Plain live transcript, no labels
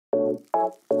Hi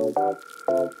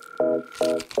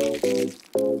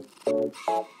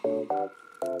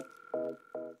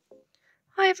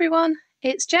everyone,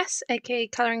 it's Jess, aka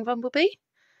Colouring Bumblebee,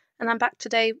 and I'm back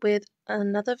today with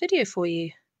another video for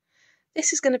you.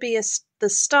 This is going to be the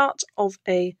start of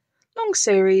a long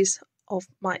series of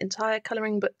my entire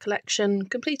colouring book collection,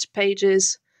 completed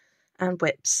pages and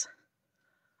whips.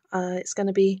 It's going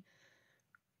to be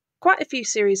quite a few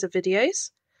series of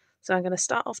videos, so I'm going to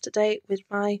start off today with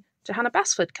my Johanna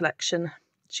Basford collection.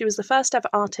 She was the first ever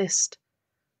artist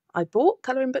I bought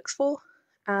colouring books for,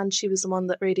 and she was the one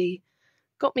that really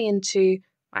got me into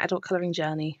my adult colouring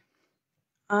journey.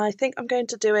 I think I'm going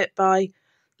to do it by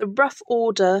the rough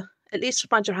order, at least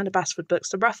with my Johanna Basford books,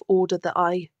 the rough order that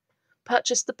I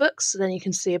purchased the books, so then you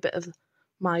can see a bit of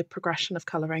my progression of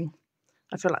colouring.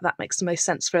 I feel like that makes the most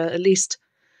sense for at least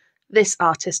this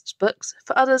artist's books.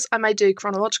 For others, I may do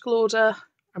chronological order,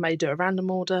 I may do a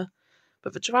random order,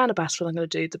 but for Johanna Basford, I'm going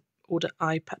to do the order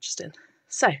I purchased in.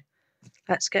 So,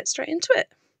 let's get straight into it.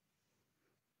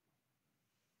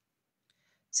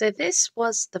 So this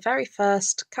was the very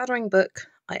first colouring book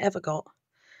I ever got.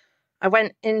 I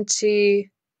went into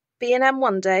B&M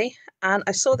one day and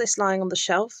I saw this lying on the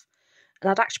shelf, and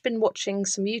I'd actually been watching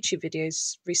some YouTube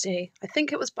videos recently. I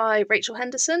think it was by Rachel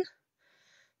Henderson,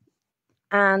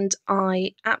 and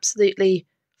I absolutely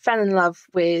fell in love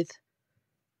with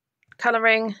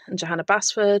colouring and Johanna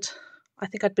Basford. I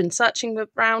think I'd been searching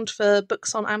around for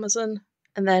books on Amazon,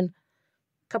 and then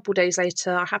a couple of days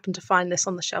later I happened to find this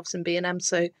on the shelves in B&M,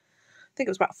 so I think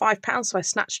it was about £5, so I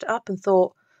snatched it up and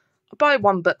thought, I'll buy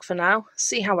one book for now,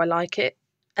 see how I like it,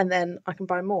 and then I can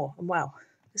buy more. And well,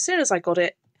 as soon as I got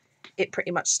it, it pretty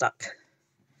much stuck.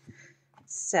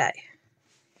 So,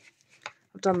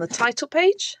 I've done the title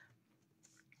page.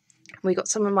 We got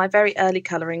some of my very early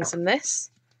colourings in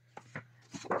this,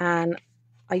 and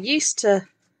I used to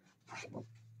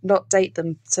not date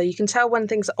them, so you can tell when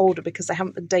things are older because they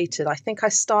haven't been dated. I think I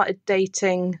started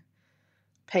dating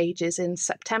pages in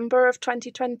September of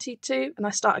 2022, and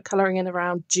I started colouring in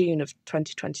around June of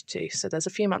 2022, so there's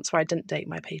a few months where I didn't date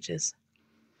my pages.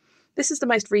 This is the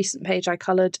most recent page I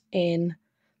coloured in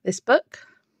this book.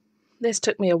 This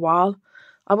took me a while.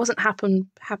 I wasn't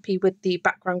happy with the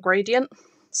background gradient,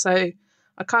 so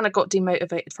I kind of got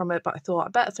demotivated from it, but I thought I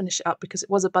better finish it up because it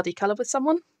was a buddy colour with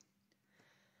someone.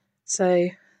 So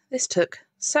this took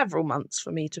several months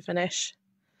for me to finish,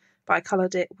 but I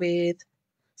coloured it with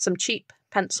some cheap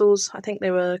pencils. I think they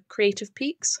were Creative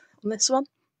Peaks on this one.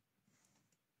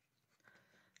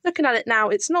 Looking at it now,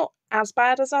 it's not as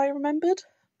bad as I remembered,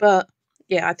 but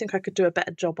yeah, I think I could do a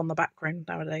better job on the background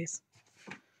nowadays.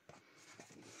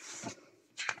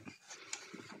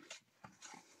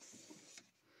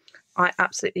 I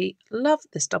absolutely love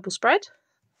this double spread.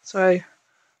 So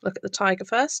look at the tiger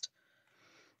first.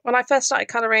 When I first started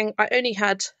colouring, I only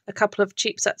had a couple of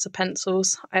cheap sets of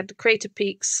pencils. I had the Creative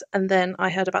Peaks, and then I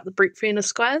heard about the Brute Funa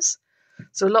squares.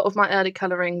 So a lot of my early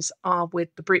colourings are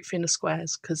with the Brute Funa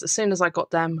squares, because as soon as I got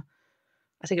them,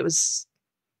 I think it was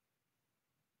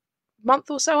a month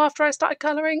or so after I started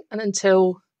colouring, and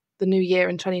until the new year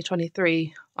in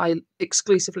 2023, I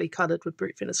exclusively coloured with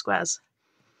Brute Funa squares.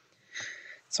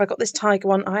 So I got this tiger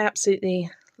one. I absolutely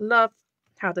love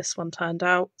how this one turned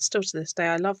out. Still to this day,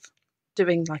 I love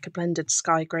doing like a blended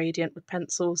sky gradient with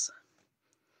pencils.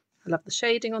 I love the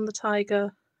shading on the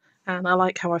tiger, and I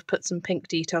like how I've put some pink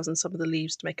details in some of the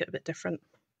leaves to make it a bit different.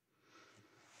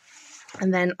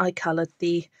 And then I coloured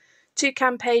the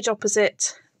toucan page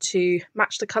opposite to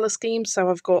match the colour scheme. So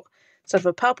I've got sort of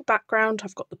a purple background,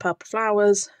 I've got the purple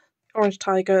flowers, orange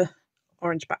tiger,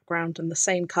 orange background, and the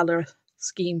same colour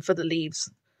scheme for the leaves.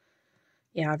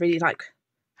 Yeah, I really like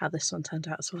how this one turned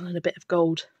out as well, and a bit of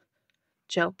gold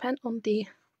gel pen on the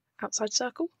outside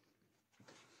circle.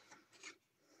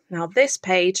 Now this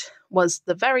page was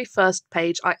the very first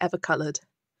page I ever coloured.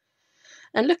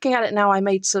 And looking at it now, I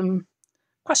made some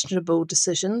questionable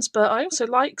decisions, but I also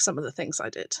like some of the things I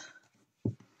did.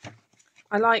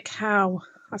 I like how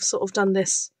I've sort of done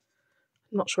this,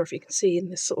 I'm not sure if you can see, in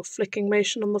this sort of flicking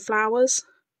motion on the flowers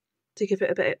to give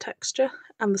it a bit of texture,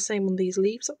 and the same on these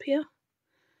leaves up here.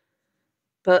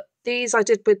 But these I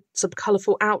did with some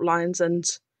colourful outlines, and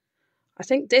I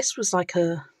think this was like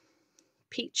a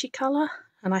peachy colour,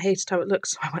 and I hated how it looked,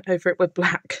 so I went over it with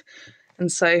black.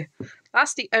 And so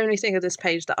that's the only thing of this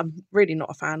page that I'm really not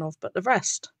a fan of, but the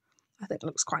rest I think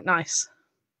looks quite nice.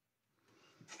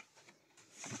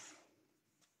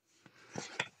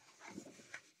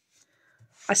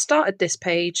 I started this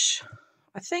page,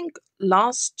 I think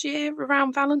last year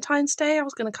around Valentine's Day. I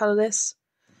was going to colour this.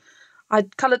 I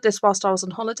coloured this whilst I was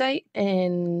on holiday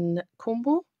in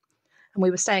Cornwall, And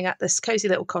we were staying at this cosy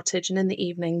little cottage, and in the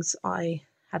evenings I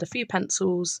had a few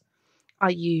pencils. I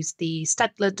used the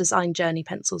Staedtler Design Journey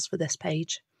pencils for this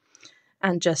page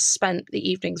and just spent the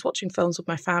evenings watching films with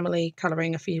my family,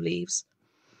 colouring a few leaves.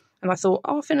 And I thought,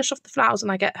 oh, I'll finish off the flowers when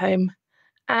I get home,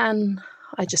 and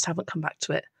I just haven't come back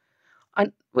to it. I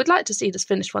would like to see this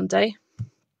finished one day,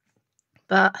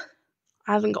 but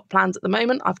I haven't got plans at the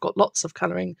moment. I've got lots of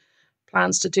colouring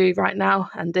plans to do right now,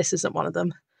 and this isn't one of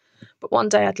them. But one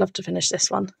day I'd love to finish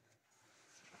this one.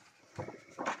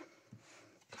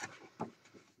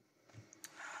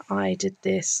 I did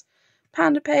this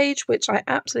panda page, which I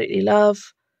absolutely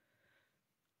love.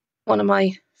 One of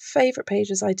my favourite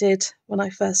pages I did when I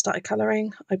first started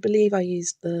colouring. I believe I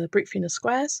used the Brute Funer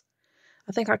squares.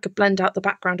 I think I could blend out the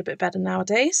background a bit better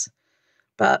nowadays,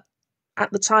 but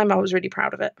at the time I was really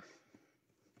proud of it.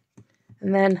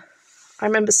 And then I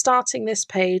remember starting this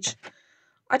page.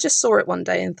 I just saw it one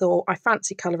day and thought, I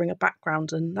fancy colouring a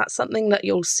background, and that's something that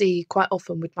you'll see quite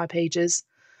often with my pages.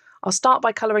 I'll start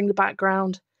by colouring the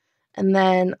background, and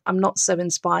then I'm not so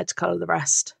inspired to colour the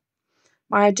rest.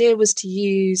 My idea was to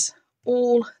use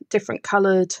all different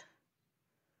coloured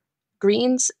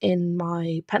greens in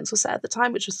my pencil set at the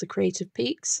time, which was the Creative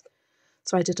Peaks.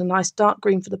 So I did a nice dark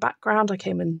green for the background. I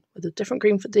came in with a different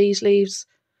green for these leaves,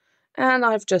 and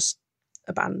I've just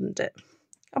abandoned it.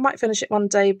 I might finish it one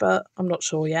day, but I'm not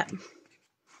sure yet.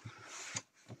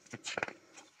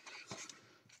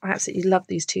 I absolutely love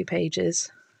these two pages.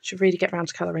 Should really get around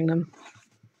to colouring them.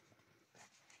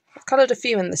 I've coloured a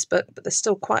few in this book, but there's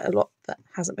still quite a lot that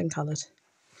hasn't been coloured.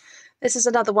 This is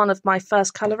another one of my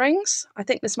first colourings. I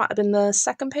think this might have been the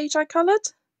second page I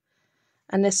coloured.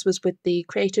 And this was with the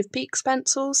Creative Peaks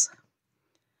pencils.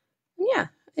 And yeah,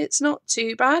 it's not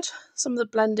too bad. Some of the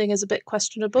blending is a bit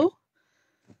questionable,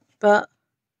 but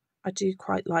I do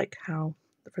quite like how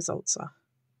the results are.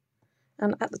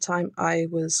 And at the time, I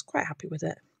was quite happy with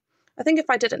it. I think if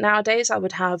I did it nowadays, I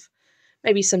would have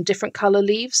maybe some different colour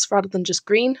leaves rather than just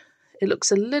green. It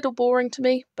looks a little boring to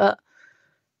me, but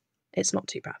it's not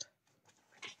too bad.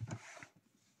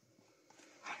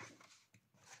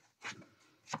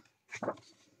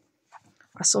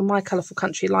 I saw My Colourful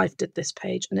Country Life did this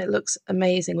page, and it looks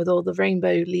amazing with all the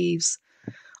rainbow leaves.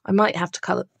 I might have to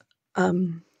colour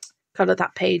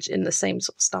that page in the same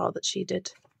sort of style that she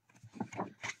did.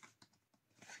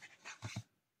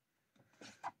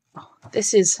 Oh,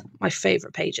 this is my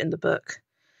favourite page in the book.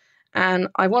 And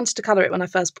I wanted to colour it when I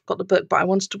first got the book, but I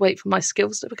wanted to wait for my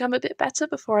skills to become a bit better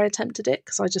before I attempted it,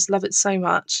 because I just love it so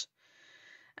much.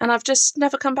 And I've just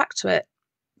never come back to it.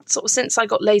 Sort of since I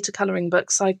got later colouring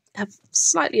books, I have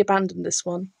slightly abandoned this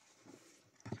one.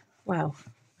 Wow.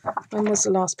 When was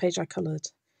the last page I coloured?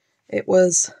 It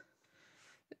was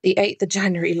the 8th of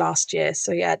January last year.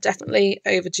 So yeah, definitely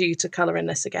overdue to colour in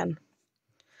this again.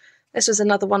 This was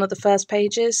another one of the first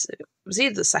pages. It was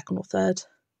either the second or third.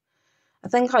 I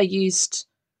think I used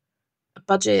a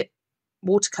budget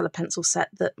watercolour pencil set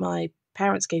that my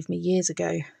parents gave me years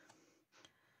ago.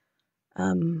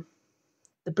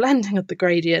 The blending of the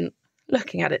gradient,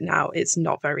 looking at it now, it's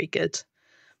not very good.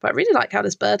 But I really like how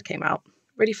this bird came out.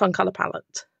 Really fun colour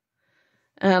palette.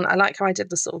 And I like how I did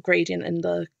the sort of gradient in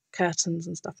the curtains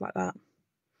and stuff like that.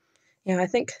 Yeah, I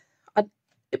think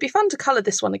it'd be fun to colour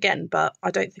this one again, but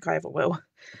I don't think I ever will.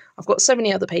 I've got so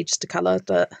many other pages to colour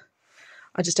that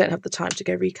I just don't have the time to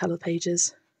go recolour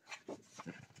pages.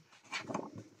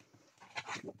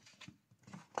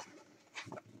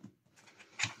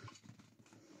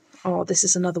 Oh, this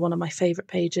is another one of my favourite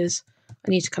pages. I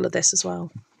need to colour this as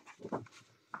well.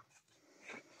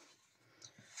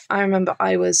 I remember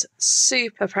I was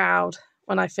super proud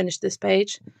when I finished this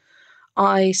page.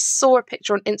 I saw a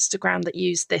picture on Instagram that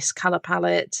used this colour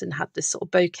palette and had this sort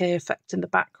of bokeh effect in the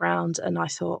background, and I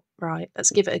thought, right, let's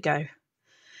give it a go.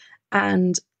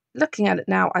 And looking at it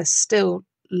now, I still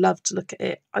love to look at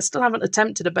it. I still haven't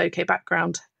attempted a bokeh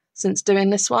background since doing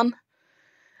this one.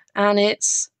 And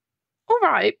it's all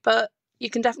right, but you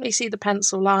can definitely see the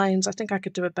pencil lines. I think I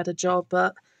could do a better job,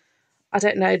 but I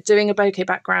don't know. Doing a bokeh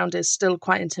background is still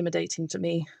quite intimidating to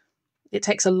me. It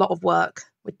takes a lot of work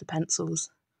with the pencils.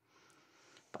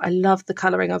 But I love the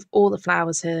colouring of all the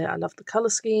flowers here. I love the colour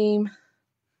scheme.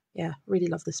 Yeah, really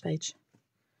love this page.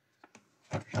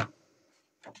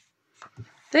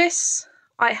 This,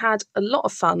 I had a lot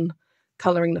of fun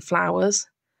colouring the flowers.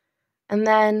 And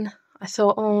then I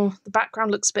thought, oh, the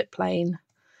background looks a bit plain.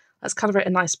 Let's colour it a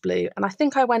nice blue. And I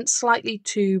think I went slightly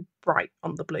too bright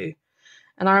on the blue.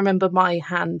 And I remember my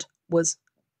hand was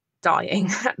dying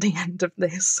at the end of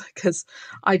this because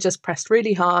I just pressed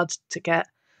really hard to get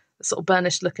a sort of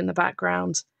burnished look in the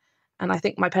background. And I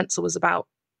think my pencil was about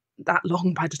that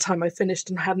long by the time I finished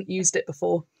and I hadn't used it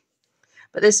before.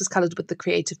 But this was coloured with the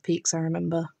Creative Peaks, I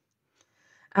remember.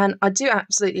 And I do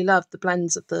absolutely love the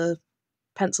blends of the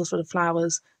pencils for the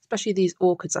flowers, especially these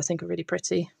orchids I think are really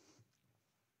pretty.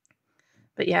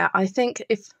 But yeah, I think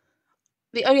if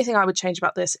the only thing I would change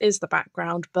about this is the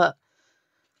background, but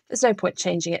there's no point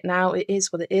changing it now. It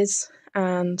is what it is.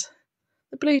 And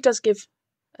the blue does give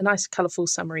a nice colourful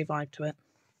summery vibe to it.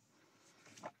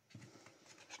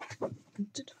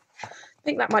 I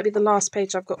think that might be the last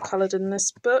page I've got coloured in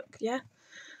this book, yeah.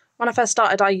 When I first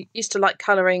started, I used to like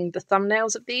colouring the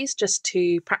thumbnails of these just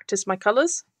to practice my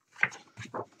colours.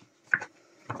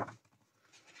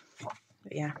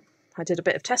 But yeah, I did a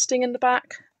bit of testing in the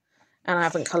back, and I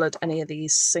haven't coloured any of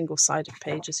these single-sided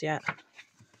pages yet.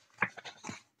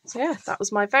 So yeah, that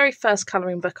was my very first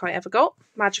colouring book I ever got,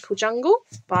 Magical Jungle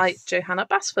by Johanna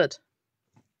Basford.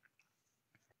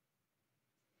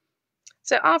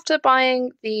 So after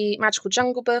buying the Magical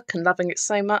Jungle book and loving it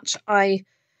so much, I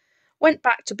went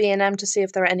back to B&M to see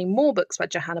if there are any more books by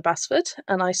Johanna Basford,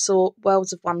 and I saw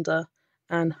Worlds of Wonder,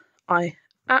 and I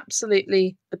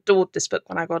absolutely adored this book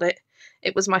when I got it.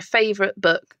 It was my favourite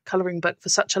book, colouring book, for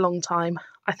such a long time.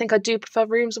 I think I do prefer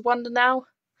Rooms of Wonder now,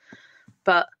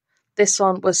 but this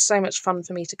one was so much fun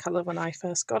for me to colour when I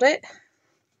first got it.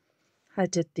 I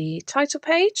did the title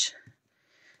page,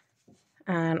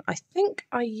 and I think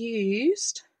I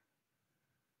used,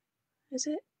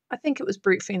 I think it was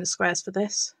Brute Phoenix Squares for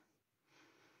this.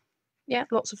 Yeah,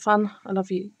 lots of fun. I love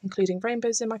including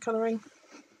rainbows in my colouring.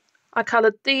 I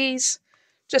coloured these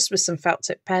just with some felt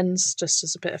tip pens, just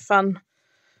as a bit of fun.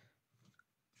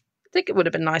 I think it would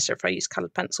have been nicer if I used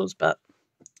coloured pencils, but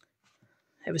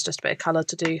it was just a bit of colour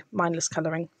to do mindless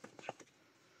colouring.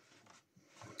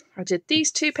 I did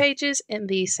these 2 pages in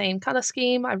the same colour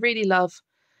scheme. I really love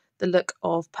the look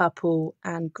of purple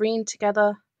and green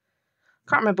together. I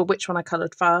can't remember which one I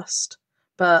coloured first,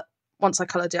 but once I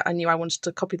coloured it, I knew I wanted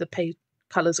to copy the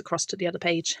colours across to the other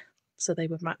page so they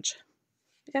would match.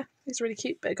 Yeah, it's really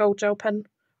cute. Bit of gold gel pen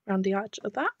around the edge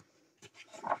of that.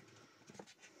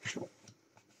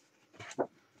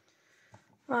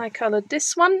 I coloured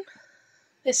this one.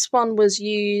 This one was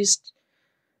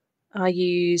I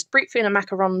used Brute and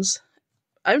Macarons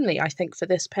only, I think, for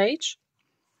this page.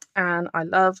 And I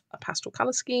love a pastel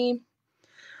colour scheme.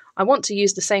 I want to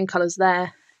use the same colours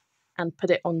there and put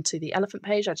it onto the elephant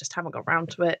page. I just haven't got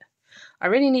around to it. I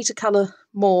really need to colour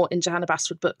more in Johanna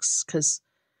Basford books, because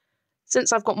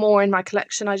since I've got more in my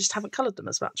collection, I just haven't coloured them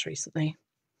as much recently.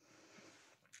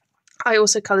 I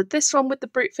also coloured this one with the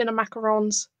Brute and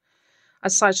Macarons. I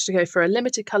decided to go for a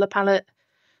limited colour palette.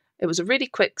 It was a really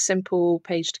quick, simple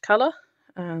page to colour,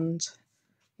 and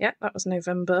yeah, that was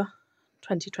November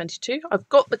 2022. I've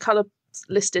got the colours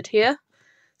listed here,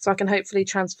 so I can hopefully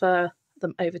transfer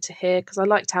them over to here, because I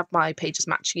like to have my pages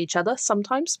matching each other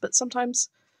sometimes, but sometimes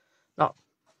not.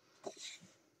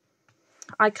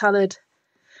 I coloured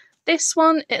this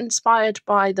one inspired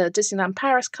by the Disneyland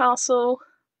Paris castle,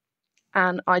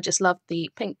 and I just loved the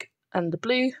pink and the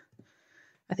blue.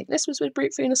 I think this was with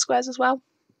Brute Phoenix Squares as well.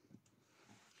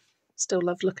 Still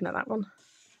love looking at that one.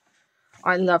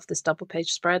 I love this double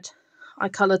page spread. I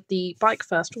coloured the bike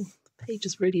first. Oh, the page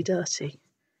is really dirty.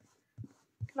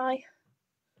 Can I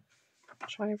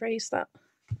try and erase that?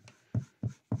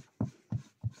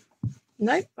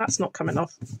 No, that's not coming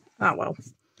off. Ah, well.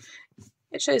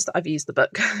 It shows that I've used the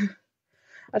book.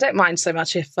 I don't mind so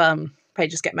much if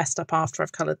pages get messed up after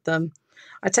I've coloured them.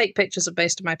 I take pictures of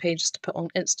most of my pages to put on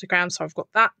Instagram, so I've got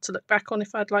that to look back on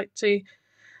if I'd like to.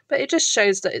 But it just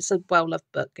shows that it's a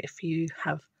well-loved book. If you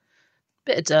have a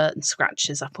bit of dirt and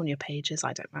scratches up on your pages,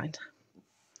 I don't mind.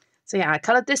 So yeah, I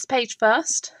coloured this page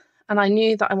first, and I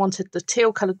knew that I wanted the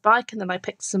teal coloured bike, and then I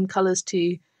picked some colours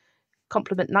to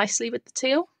complement nicely with the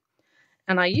teal.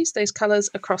 And I used those colours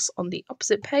across on the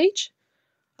opposite page.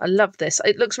 I love this.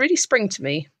 It looks really spring to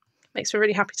me. Makes me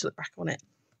really happy to look back on it.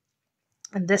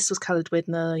 And this was coloured with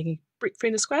the Brute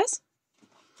Phoenix Squares.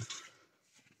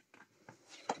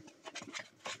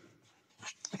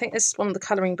 I think this is one of the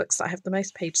colouring books that I have the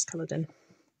most pages coloured in.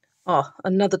 Oh,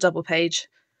 another double page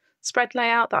spread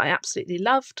layout that I absolutely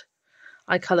loved.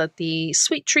 I coloured the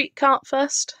Sweet Treat cart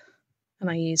first,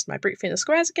 and I used my Brute Phoenix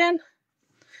Squares again.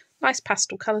 Nice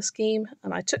pastel colour scheme,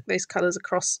 and I took those colours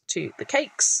across to the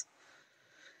cakes.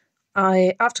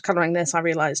 After colouring this, I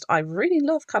realised I really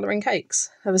love colouring cakes.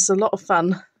 There was a lot of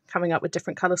fun coming up with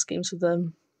different colour schemes with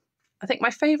them. I think my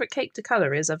favourite cake to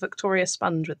colour is a Victoria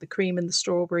sponge with the cream and the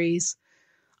strawberries.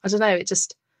 I don't know,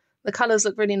 the colours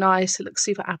look really nice. It looks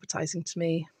super appetising to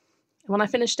me. And when I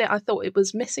finished it, I thought it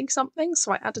was missing something,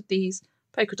 so I added these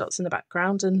polka dots in the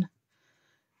background, and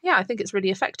yeah, I think it's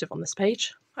really effective on this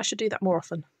page. I should do that more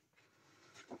often.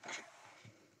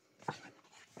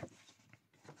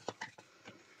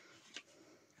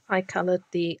 I coloured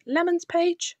the lemons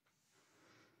page.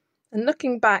 And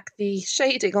looking back, the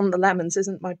shading on the lemons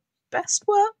isn't my best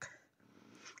work.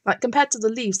 Like, compared to the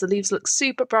leaves look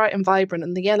super bright and vibrant,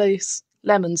 and the yellows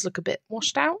lemons look a bit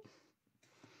washed out.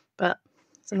 But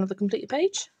it's another completed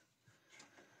page.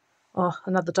 Oh,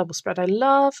 another double spread I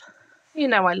love. You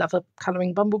know I love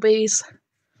colouring bumblebees.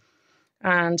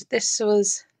 And this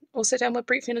was also done with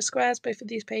Brief Unit Squares, both of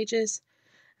these pages.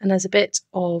 And there's a bit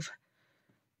of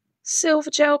silver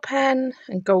gel pen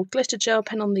and gold glitter gel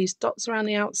pen on these dots around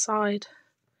the outside.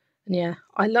 And yeah,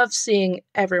 I love seeing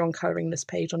everyone colouring this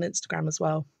page on Instagram as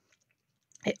well.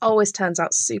 It always turns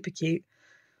out super cute.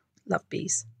 Love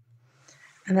bees.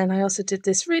 And then I also did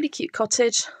this really cute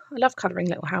cottage. I love colouring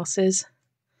little houses.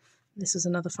 This was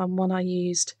another fun one. I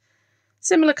used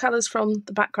similar colours from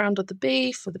the background of the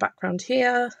bee for the background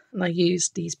here. And I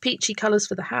used these peachy colours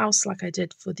for the house like I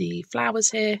did for the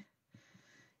flowers here.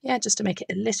 Yeah, just to make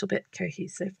it a little bit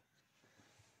cohesive.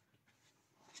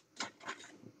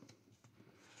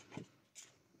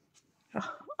 Oh,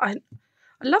 I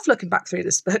love looking back through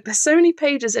this book. There's so many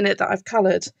pages in it that I've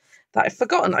coloured that I've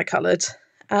forgotten I coloured,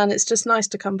 and it's just nice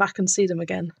to come back and see them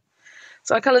again.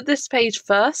 So I coloured this page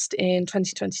first in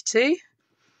 2022.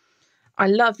 I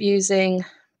love using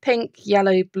pink,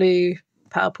 yellow, blue,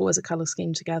 purple as a colour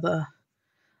scheme together.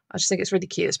 I just think it's really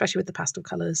cute, especially with the pastel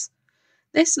colours.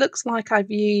 This looks like I've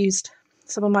used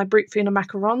some of my Brut Funa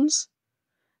macarons,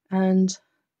 and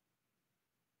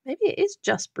maybe it is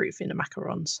just Brut Funa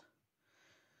macarons.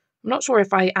 I'm not sure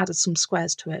if I added some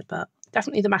squares to it, but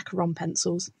definitely the macaron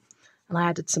pencils. And I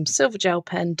added some silver gel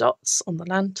pen dots on the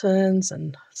lanterns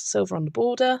and silver on the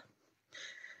border.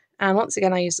 And once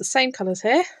again, I used the same colours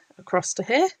here, across to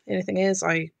here. The only thing is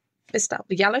I missed out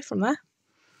the yellow from there.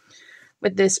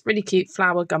 With this really cute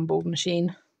flower gumball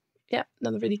machine. Yeah,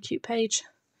 another really cute page.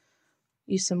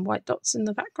 Use some white dots in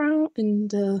the background, in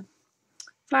the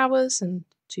flowers, and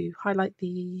to highlight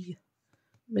the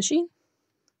machine.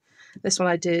 This one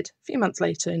I did a few months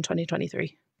later in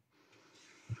 2023.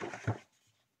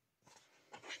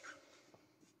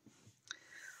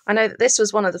 I know that this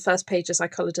was one of the first pages I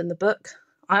coloured in the book.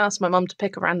 I asked my mum to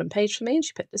pick a random page for me, and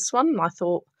she picked this one, and I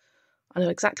thought, I know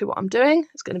exactly what I'm doing.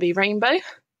 It's going to be rainbow.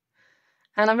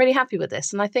 And I'm really happy with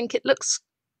this, and I think it looks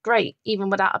great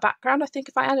even without a background. I think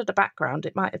if I added a background,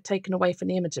 it might have taken away from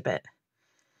the image a bit.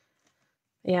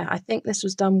 Yeah, I think this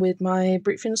was done with my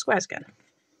Brut Funa Squares again.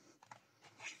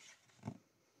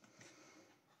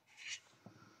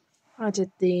 I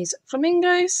did these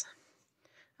flamingos,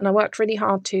 and I worked really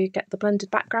hard to get the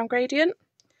blended background gradient.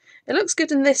 It looks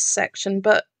good in this section,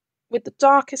 but with the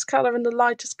darkest colour and the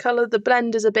lightest colour, the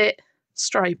blend is a bit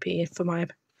stripy for my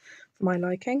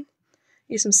liking.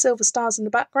 Use some silver stars in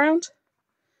the background.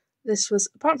 This was,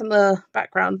 apart from the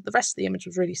background, the rest of the image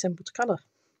was really simple to colour.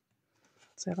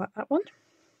 So I like that one.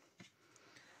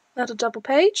 Another double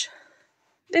page.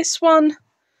 This one,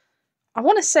 I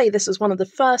want to say this was one of the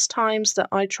first times that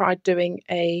I tried doing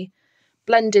a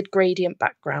blended gradient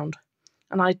background.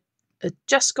 And I had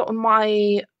just gotten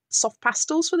my soft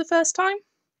pastels for the first time.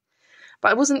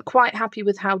 But I wasn't quite happy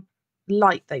with how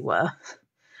light they were.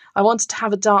 I wanted to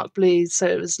have a dark blue so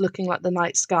it was looking like the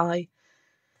night sky.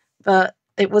 But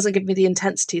it wasn't giving me the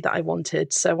intensity that I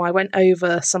wanted. So I went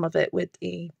over some of it with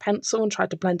a pencil and tried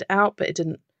to blend it out, but it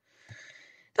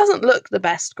doesn't look the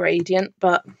best gradient,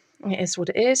 but it is what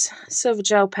it is. Silver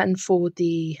gel pen for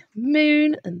the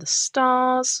moon and the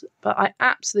stars, but I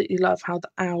absolutely love how the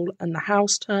owl and the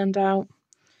house turned out.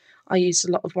 I used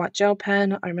a lot of white gel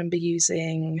pen. I remember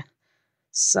using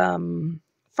some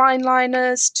fine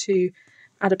liners to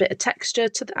add a bit of texture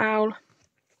to the owl.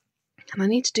 And I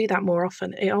need to do that more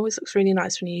often. It always looks really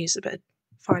nice when you use a bit of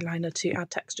fine liner to add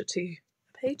texture to a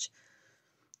page.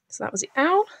 So that was the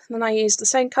owl. And then I used the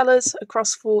same colours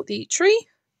across for the tree.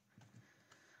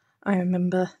 I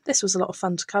remember this was a lot of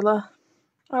fun to colour.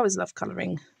 I always love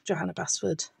colouring Johanna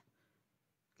Basford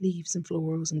leaves and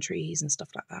florals and trees and stuff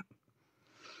like that.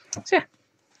 So yeah,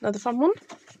 another fun one.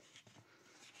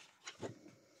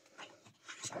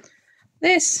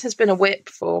 This has been a whip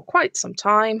for quite some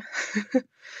time.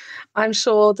 I'm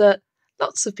sure that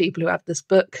lots of people who have this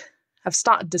book have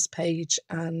started this page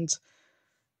and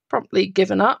promptly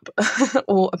given up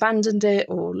or abandoned it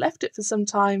or left it for some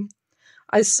time.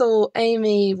 I saw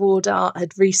Amy Wardart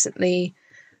had recently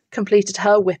completed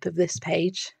her whip of this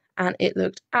page and it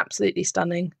looked absolutely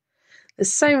stunning.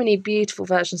 There's so many beautiful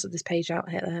versions of this page out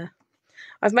here there.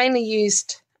 I've mainly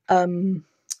used felt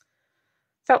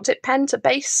tip pen to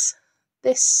base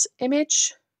this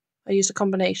image. I used a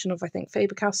combination of, I think,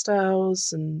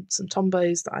 Faber-Castells and some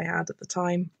Tombows that I had at the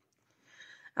time.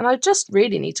 And I just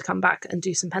really need to come back and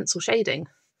do some pencil shading,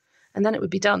 and then it would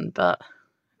be done. But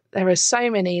there are so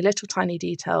many little tiny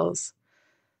details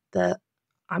that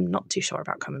I'm not too sure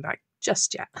about coming back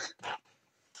just yet.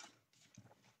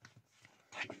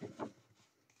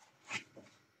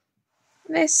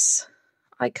 This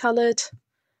I coloured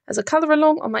as a colour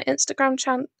along on my Instagram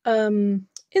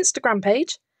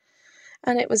page,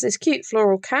 and it was this cute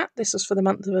floral cat. This was for the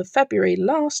month of February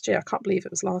last year. I can't believe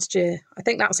it was last year. I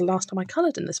think that was the last time I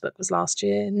coloured in this book, was last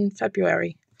year in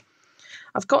February.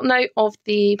 I've got note of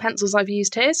the pencils I've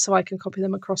used here, so I can copy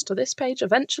them across to this page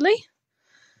eventually.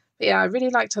 But yeah, I really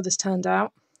liked how this turned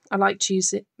out. I liked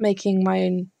making my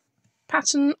own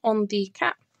pattern on the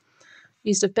cat.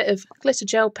 Used a bit of glitter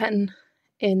gel pen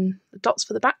in the dots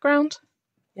for the background.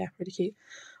 Yeah, really cute.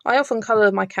 I often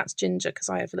colour my cats ginger because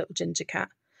I have a little ginger cat.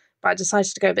 But I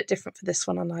decided to go a bit different for this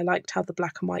one, and I liked how the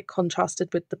black and white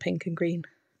contrasted with the pink and green.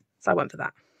 So I went for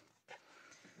that.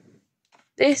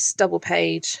 This double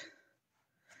page,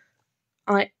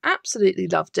 I absolutely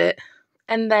loved it.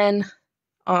 And then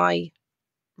I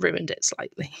ruined it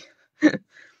slightly.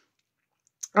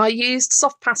 I used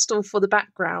soft pastel for the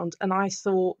background, and I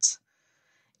thought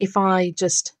if I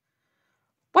just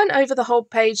went over the whole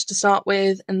page to start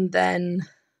with and then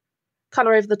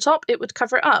colour over the top, it would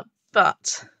cover it up.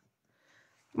 But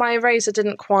my eraser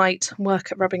didn't quite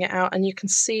work at rubbing it out, and you can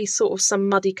see sort of some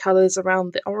muddy colours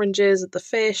around the oranges of the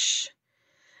fish,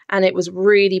 and it was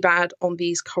really bad on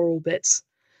these coral bits.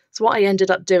 So what I ended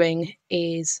up doing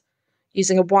is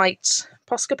using a white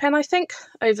Posca pen, I think,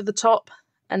 over the top,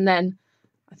 and then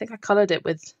I think I coloured it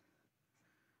with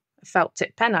a felt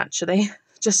tip pen actually,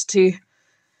 just to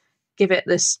give it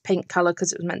this pink colour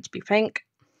because it was meant to be pink.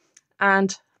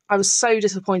 And I was so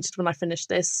disappointed when I finished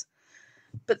this.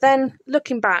 But then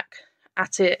looking back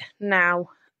at it now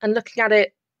and looking at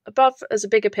it above as a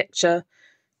bigger picture,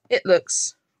 it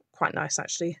looks quite nice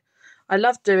actually. I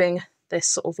love doing this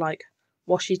sort of like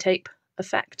washi tape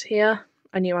effect here.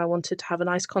 I knew I wanted to have a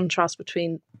nice contrast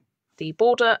between the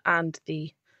border and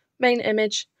the main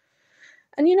image.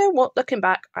 And you know what, looking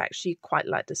back, I actually quite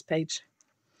like this page.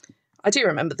 I do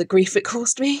remember the grief it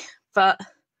caused me, but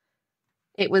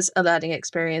it was a learning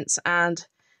experience, and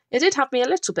it did have me a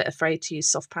little bit afraid to use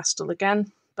soft pastel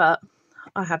again, but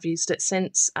I have used it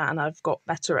since, and I've got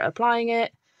better at applying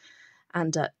it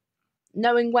and at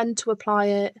knowing when to apply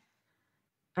it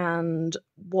and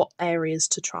what areas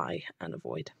to try and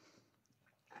avoid.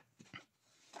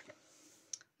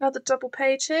 Another double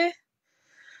page here.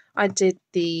 I did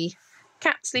the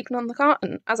cat sleeping on the cart,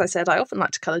 and as I said, I often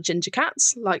like to colour ginger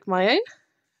cats like my own,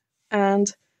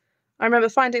 and I remember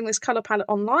finding this colour palette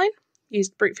online,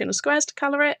 used Brute Funeral Squares to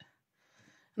colour it,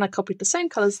 and I copied the same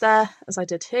colours there as I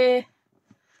did here.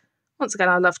 Once again,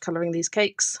 I love colouring these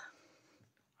cakes.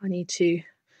 I need to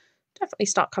definitely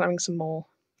start colouring some more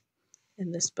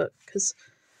in this book, because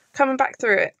coming back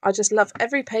through it, I just love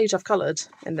every page I've coloured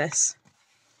in this.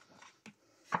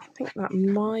 I think that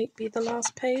might be the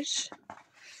last page.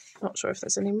 Not sure if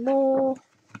there's any more.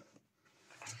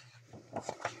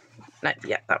 No,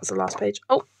 yeah, that was the last page.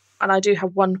 Oh, and I do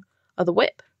have one other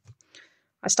whip.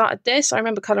 I started this, I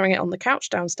remember colouring it on the couch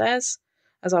downstairs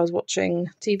as I was watching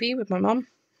TV with my mum.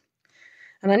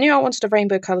 And I knew I wanted a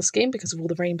rainbow colour scheme because of all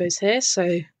the rainbows here, so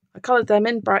I coloured them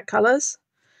in bright colours.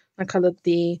 I coloured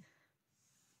the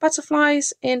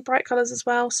butterflies in bright colours as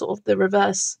well, sort of the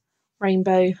reverse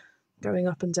rainbow going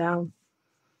up and down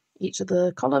each of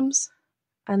the columns.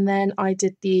 And then I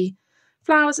did the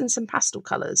flowers in some pastel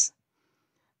colours.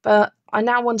 But I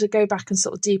now want to go back and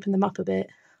sort of deepen them up a bit.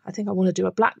 I think I want to do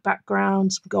a black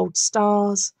background, some gold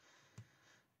stars,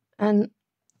 and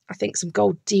I think some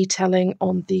gold detailing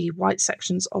on the white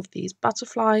sections of these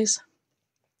butterflies.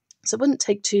 So it wouldn't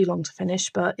take too long to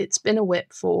finish, but it's been a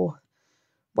whip for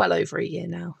well over a year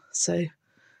now. So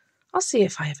I'll see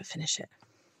if I ever finish it.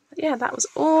 But yeah, that was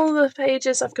all the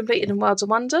pages I've completed in Worlds of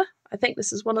Wonder. I think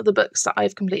this is one of the books that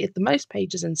I've completed the most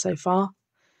pages in so far.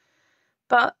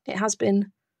 But it has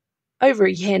been over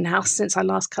a year now since I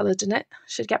last coloured in it.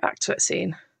 Should get back to it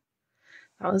soon.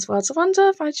 That was Worlds of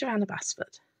Wonder by Johanna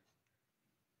Basford.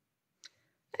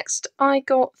 Next, I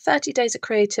got 30 Days of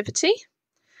Creativity.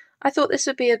 I thought this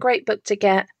would be a great book to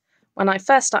get. When I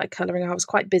first started colouring, I was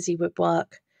quite busy with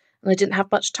work and I didn't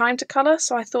have much time to colour,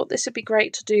 so I thought this would be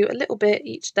great to do a little bit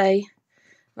each day.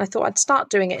 And I thought I'd start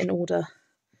doing it in order.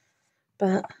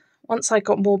 But once I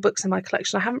got more books in my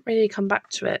collection, I haven't really come back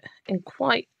to it in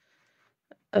quite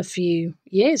a few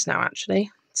years now, actually,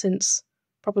 since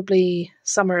probably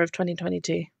summer of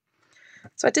 2022.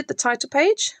 So I did the title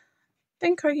page,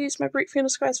 think I used my Brick Funeral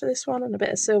Squares for this one and a bit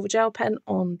of silver gel pen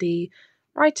on the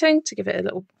writing to give it a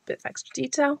little bit of extra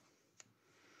detail.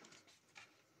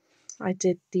 I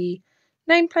did the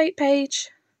nameplate page.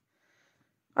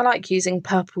 I like using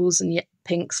purples and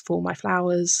pinks for my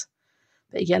flowers,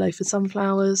 a bit of yellow for some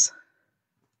flowers.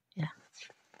 Yeah.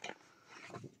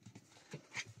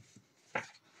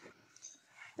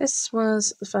 This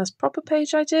was the first proper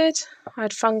page I did. I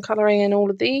had fun colouring in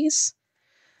all of these.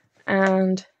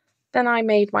 And then I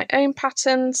made my own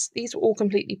patterns. These were all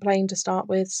completely plain to start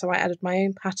with, so I added my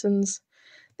own patterns.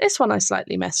 This one I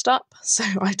slightly messed up, so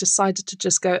I decided to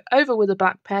just go over with a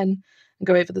black pen and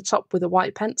go over the top with a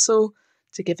white pencil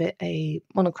to give it a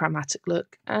monochromatic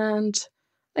look, and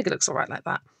I think it looks alright like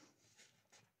that.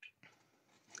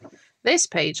 This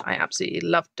page I absolutely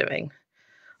loved doing.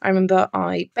 I remember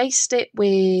I based it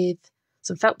with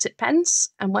some felt tip pens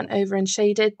and went over and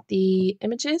shaded the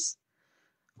images.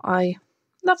 I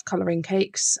love colouring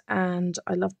cakes and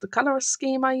I loved the colour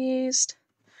scheme I used.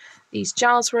 These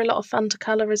jars were a lot of fun to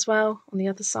colour as well on the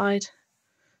other side.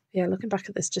 Yeah, looking back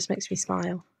at this just makes me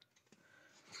smile.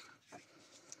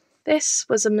 This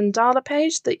was a mandala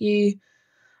page that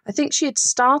I think she had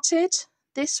started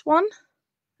this one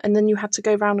and then you had to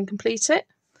go around and complete it.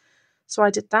 So I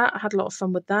did that, I had a lot of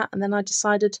fun with that, and then I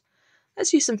decided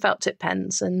let's use some felt tip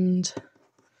pens, and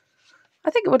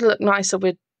I think it would look nicer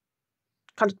with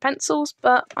coloured pencils,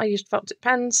 but I used felt tip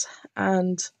pens,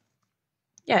 and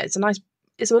yeah, it's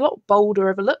a lot bolder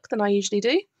of a look than I usually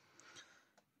do.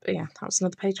 But yeah, that was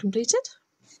another page completed.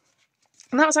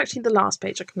 And that was actually the last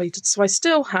page I completed, so I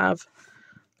still have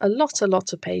a lot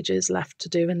of pages left to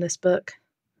do in this book.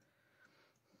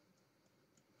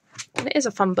 And it is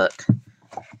a fun book.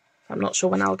 I'm not sure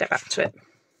when I'll get back to it.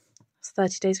 It's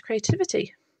 30 Days of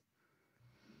Creativity.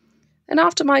 And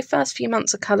after my first few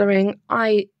months of colouring,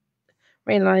 I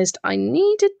realised I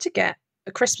needed to get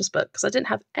a Christmas book because I didn't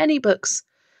have any books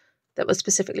that were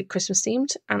specifically Christmas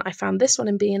themed, and I found this one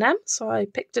in B&M, so I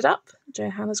picked it up,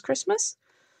 Johanna's Christmas.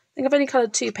 I think I've only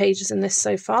coloured 2 pages in this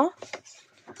so far.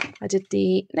 I did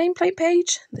the nameplate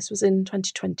page. This was in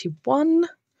 2021.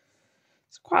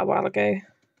 It's quite a while ago.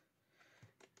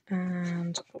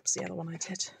 And what was the other one I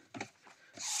did?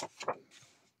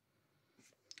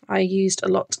 I used a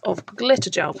lot of glitter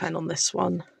gel pen on this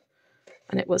one,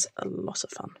 and it was a lot of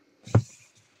fun.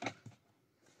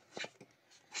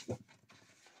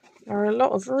 There are a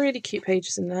lot of really cute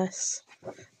pages in this.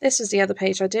 This is the other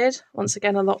page I did. Once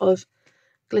again, a lot of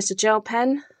glitter gel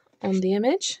pen on the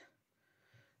image.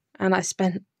 And I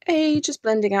spent ages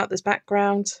blending out this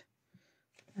background.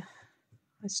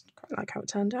 I quite like how it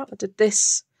turned out. I did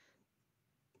this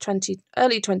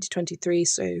early 2023,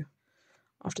 so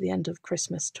after the end of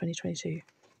Christmas 2022.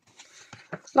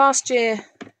 Last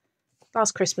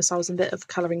Christmas I was in a bit of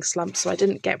colouring slump, so I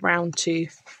didn't get round to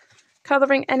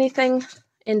colouring anything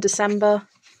in December.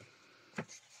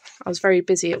 I was very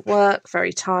busy at work,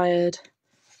 very tired,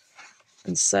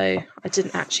 and so I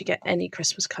didn't actually get any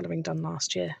Christmas colouring done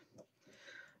last year.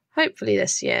 Hopefully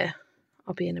this year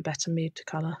I'll be in a better mood to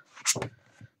colour,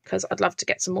 because I'd love to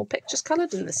get some more pictures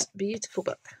coloured in this beautiful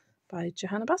book by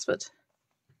Johanna Basford.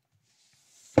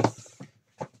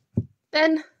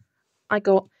 Then I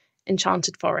got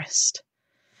Enchanted Forest,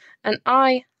 and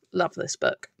I love this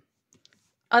book.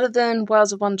 Other than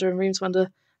Worlds of Wonder and Rooms of Wonder,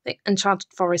 I think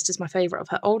Enchanted Forest is my favourite of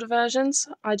her older versions.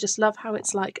 I just love how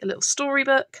it's like a little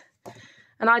storybook,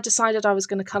 and I decided I was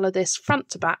going to colour this front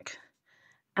to back.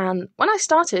 And when I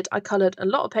started, I coloured a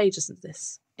lot of pages of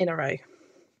this in a row.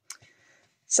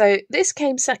 So this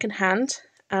came second hand,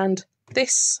 and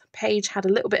this page had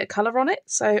a little bit of colour on it,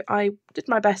 so I did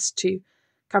my best to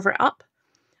cover it up.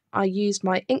 I used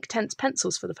my Inktense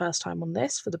pencils for the first time on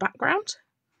this for the background.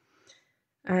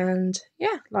 And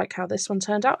yeah, like how this one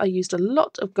turned out. I used a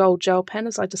lot of gold gel pen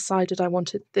as I decided I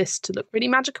wanted this to look really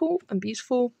magical and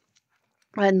beautiful.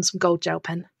 And some gold gel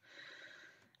pen.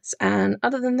 And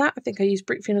other than that, I think I used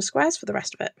Brick Funeral Squares for the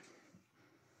rest of it.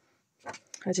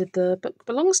 I did The Book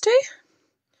Belongs To.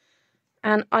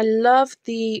 And I love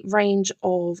the range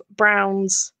of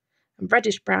browns and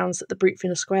reddish browns that the Brick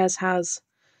Funeral Squares has.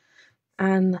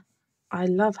 And I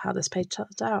love how this page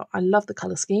turned out. I love the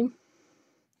colour scheme.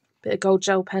 Bit of gold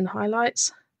gel pen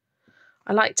highlights.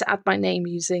 I like to add my name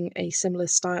using a similar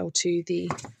style to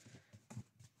the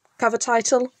cover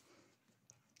title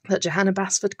that Johanna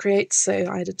Basford creates, so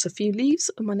I added a few leaves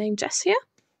of my name Jess here.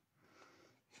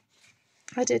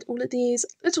 I did all of these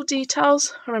little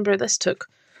details. I remember this took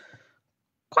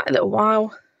quite a little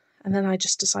while, and then I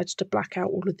just decided to black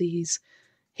out all of these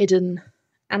hidden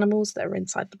animals that are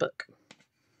inside the book.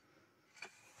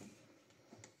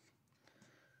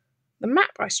 The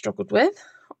map I struggled with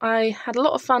I had a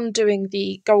lot of fun doing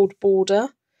the gold border,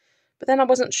 but then I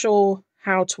wasn't sure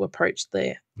how to approach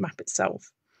the map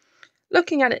itself.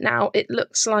 Looking at it now, it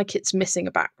looks like it's missing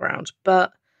a background,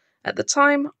 but at the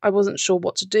time I wasn't sure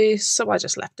what to do, so I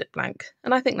just left it blank,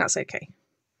 and I think that's okay.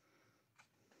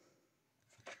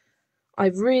 I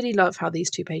really love how these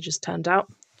 2 pages turned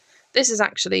out. This is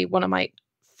actually one of my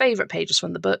favourite pages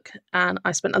from the book, and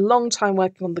I spent a long time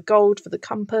working on the gold for the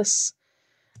compass.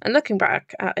 And looking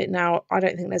back at it now, I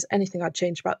don't think there's anything I'd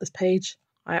change about this page.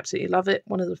 I absolutely love it.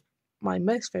 One of my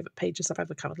most favourite pages I've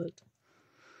ever covered.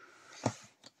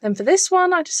 Then for this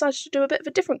one, I decided to do a bit of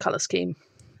a different colour scheme.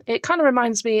 It kind of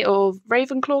reminds me of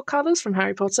Ravenclaw colours from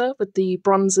Harry Potter with the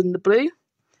bronze and the blue.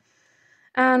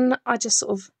 And I just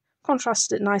sort of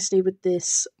contrasted it nicely with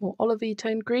this more olivey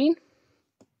toned green.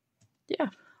 Yeah,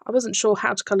 I wasn't sure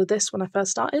how to colour this when I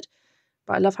first started,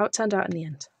 but I love how it turned out in the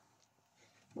end.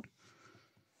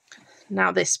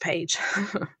 Now this page.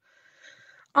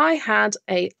 I had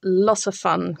a lot of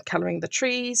fun colouring the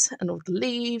trees and all the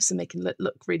leaves and making it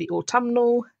look really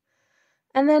autumnal.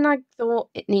 And then I thought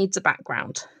it needs a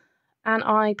background. And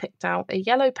I picked out a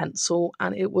yellow pencil,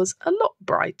 and it was a lot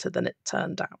brighter than it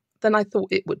turned out, than I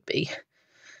thought it would be.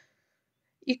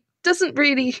 It doesn't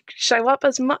really show up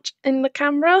as much in the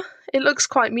camera. It looks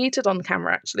quite muted on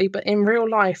camera actually, but in real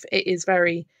life it is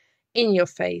very in your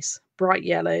face, bright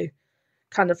yellow,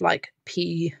 kind of like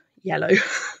pea yellow.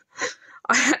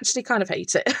 I actually kind of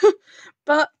hate it,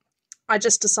 but I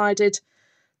just decided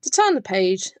to turn the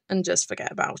page and just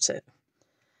forget about it.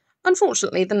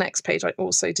 Unfortunately, the next page I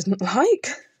also didn't like.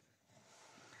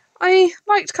 I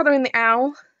liked colouring the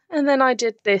owl, and then I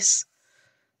did this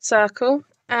circle,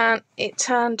 and it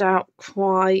turned out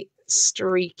quite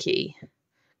streaky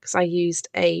because I used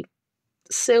a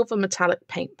silver metallic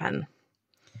paint pen.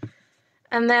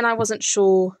 And then I wasn't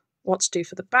sure what to do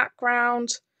for the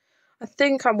background. I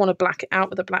think I want to black it out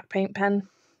with a black paint pen,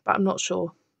 but I'm not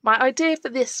sure. My idea for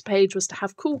this page was to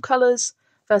have cool colours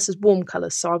versus warm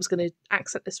colours, so I was going to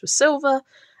accent this with silver,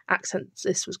 accent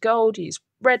this with gold, use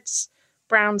reds,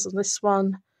 browns on this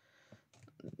one,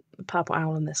 the purple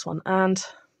owl on this one. And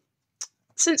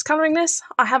since colouring this,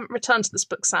 I haven't returned to this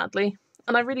book, sadly,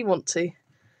 and I really want to,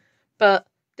 but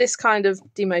this kind of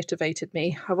demotivated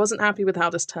me. I wasn't happy with how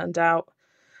this turned out.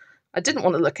 I didn't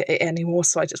want to look at it anymore,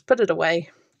 so I just put it away.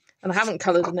 And I haven't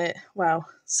coloured in it, well,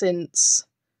 since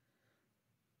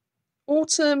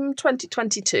autumn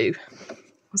 2022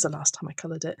 was the last time I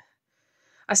coloured it.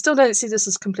 I still don't see this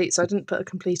as complete, so I didn't put a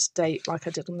completed date like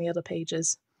I did on the other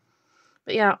pages.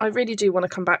 But yeah, I really do want to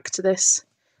come back to this.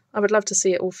 I would love to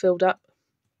see it all filled up.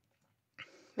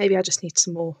 Maybe I just need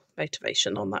some more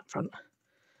motivation on that front.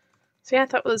 So yeah,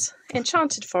 that was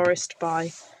Enchanted Forest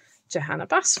by Johanna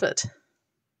Basford.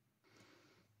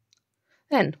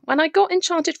 Then, when I got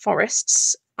Enchanted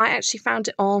Forests, I actually found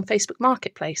it on Facebook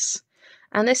Marketplace.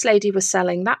 And this lady was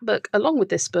selling that book along with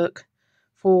this book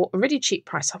for a really cheap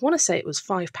price. I want to say it was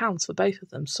 £5 for both of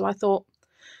them. So I thought,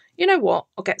 you know what,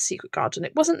 I'll get Secret Garden.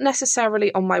 It wasn't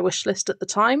necessarily on my wish list at the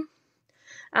time.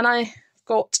 And I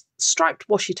got striped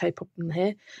washi tape on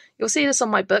here. You'll see this on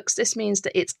my books. This means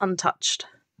that it's untouched.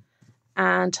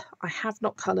 And I have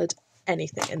not coloured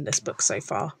anything in this book so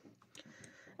far.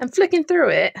 And flicking through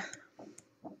it,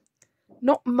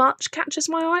 not much catches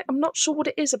my eye. I'm not sure what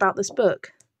it is about this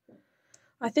book.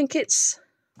 I think it's,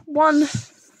 one,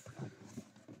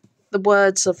 the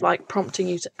words of like prompting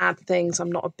you to add things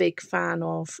I'm not a big fan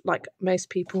of, like most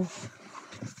people.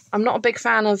 I'm not a big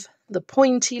fan of the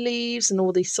pointy leaves and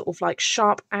all these sort of like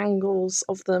sharp angles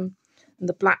of them and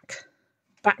the black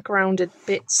backgrounded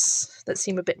bits that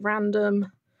seem a bit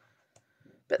random.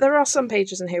 But there are some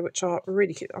pages in here which are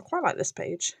really cute. I quite like this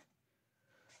page.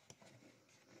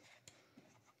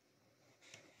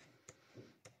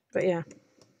 But yeah,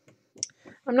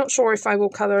 I'm not sure if I will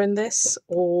colour in this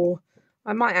or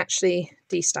I might actually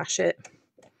destash it.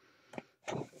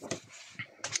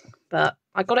 But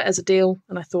I got it as a deal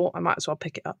and I thought I might as well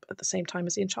pick it up at the same time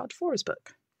as the Enchanted Forest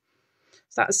book.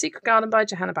 So that was Secret Garden by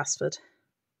Johanna Basford.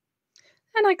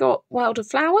 Then I got Wild of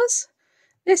Flowers.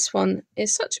 This one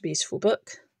is such a beautiful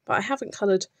book, but I haven't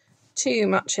coloured too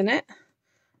much in it.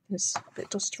 It's a bit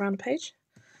dotted around the page.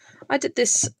 I did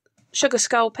this Sugar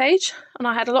Skull page and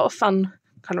I had a lot of fun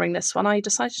colouring this one. I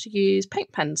decided to use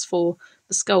paint pens for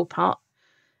the skull part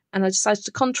and I decided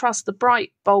to contrast the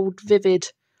bright, bold,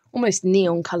 vivid, almost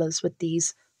neon colours with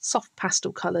these soft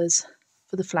pastel colours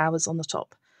for the flowers on the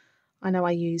top. I know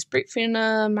I use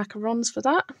Brutfina macarons for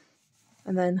that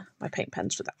and then my paint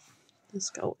pens for that, the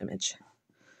skull image.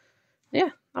 Yeah,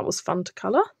 that was fun to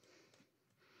colour.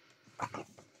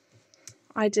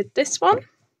 I did this one.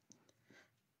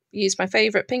 used my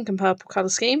favourite pink and purple colour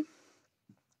scheme,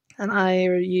 and I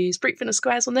used Brute Thinner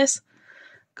squares on this.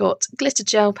 Got glitter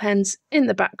gel pens in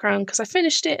the background because I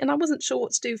finished it and I wasn't sure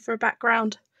what to do for a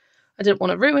background. I didn't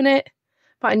want to ruin it,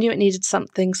 but I knew it needed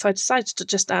something, so I decided to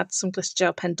just add some glitter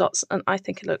gel pen dots, and I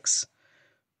think it looks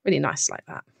really nice like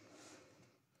that.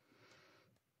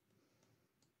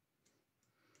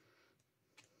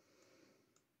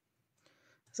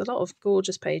 There's a lot of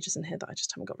gorgeous pages in here that I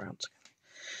just haven't got around to.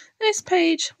 This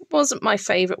page wasn't my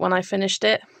favourite when I finished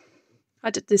it. I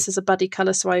did this as a buddy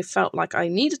colour, so I felt like I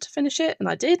needed to finish it, and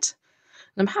I did.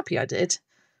 And I'm happy I did.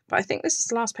 But I think this is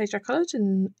the last page I coloured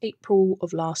in April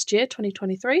of last year,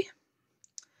 2023.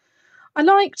 I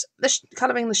liked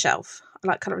colouring the shelf. I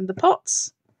like colouring the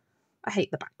pots. I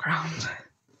hate the background.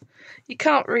 You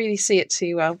can't really see it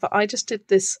too well, but I just did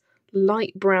this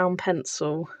light brown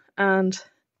pencil, and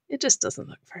it just doesn't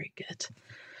look very good.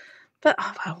 But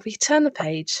oh well, we turn the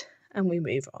page and we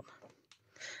move on.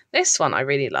 This one I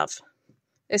really love.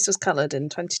 This was coloured in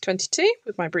 2022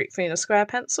 with my Brute Thinner square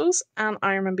pencils, and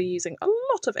I remember using a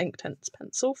lot of Inktense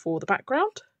pencil for the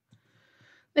background.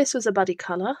 This was a buddy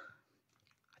colour.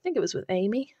 I think it was with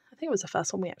Amy. I think it was the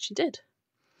first one we actually did.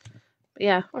 But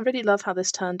yeah, I really love how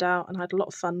this turned out, and I had a lot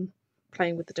of fun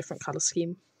playing with the different colour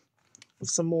scheme with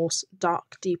some more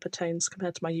dark, deeper tones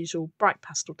compared to my usual bright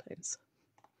pastel tones.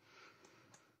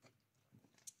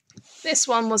 This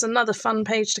one was another fun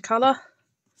page to colour.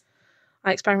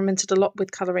 I experimented a lot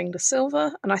with colouring the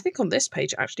silver, and I think on this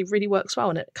page it actually really works well,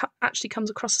 and it actually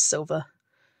comes across as silver.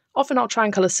 Often I'll try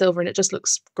and colour silver and it just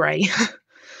looks grey.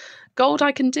 Gold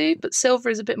I can do, but silver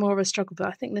is a bit more of a struggle, but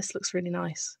I think this looks really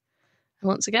nice. And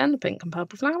once again, pink and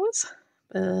purple flowers.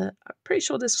 I'm pretty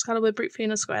sure this was coloured with Brute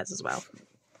Thinner squares as well.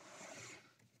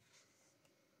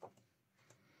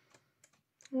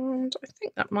 And I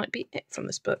think that might be it from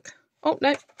this book. Oh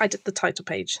no, I did the title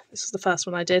page. This was the first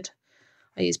one I did.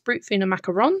 I used Brute Thinner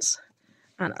macarons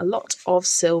and a lot of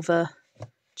silver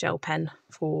gel pen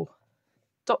for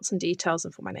dots and details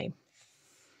and for my name.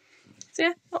 So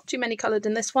yeah, not too many coloured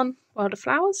in this one. World of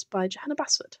Flowers by Johanna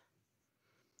Basford.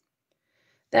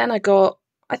 Then I got,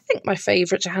 I think, my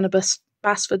favourite Johanna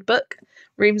Basford book,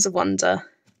 Rooms of Wonder.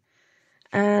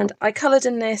 And I coloured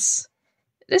in this.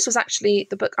 This was actually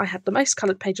the book I had the most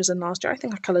coloured pages in last year. I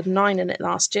think I coloured 9 in it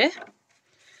last year.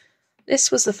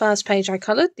 This was the first page I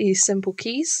coloured, these simple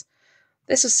keys.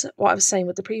 This is what I was saying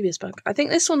with the previous book. I think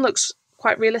this one looks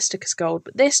quite realistic as gold,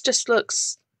 but this just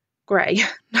looks grey,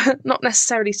 not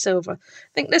necessarily silver.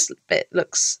 I think this bit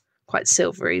looks quite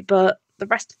silvery, but the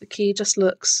rest of the key just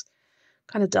looks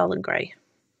kind of dull and grey.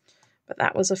 But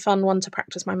that was a fun one to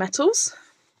practice my metals.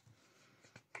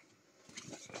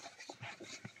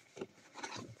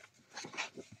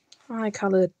 I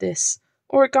coloured this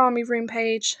origami room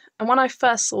page, and when I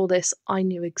first saw this I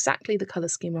knew exactly the colour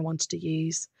scheme I wanted to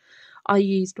use. I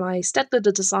used my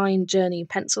Staedtler Design Journey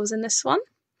pencils in this one.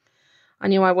 I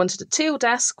knew I wanted a teal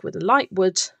desk with a light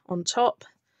wood on top,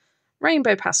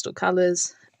 rainbow pastel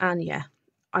colours, and yeah,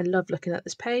 I love looking at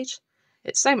this page.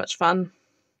 It's so much fun.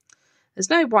 There's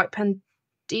no white pen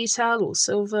detail or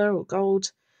silver or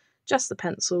gold, just the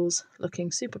pencils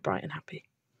looking super bright and happy.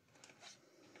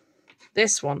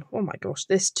 This one, oh my gosh,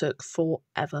 this took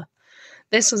forever.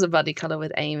 This was a buddy colour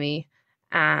with Amy,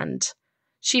 and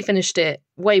she finished it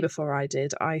way before I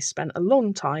did. I spent a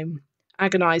long time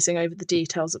agonising over the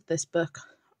details of this book.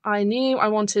 I knew I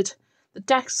wanted the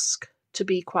desk to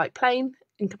be quite plain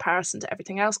in comparison to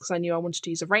everything else, because I knew I wanted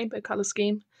to use a rainbow colour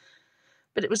scheme.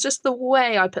 But it was just the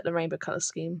way I put the rainbow colour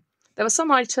scheme. There were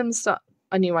some items that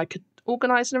I knew I could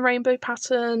organise in a rainbow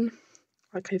pattern,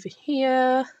 like over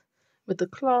here with the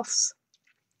cloths.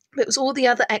 But it was all the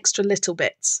other extra little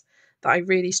bits that I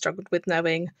really struggled with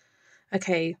knowing,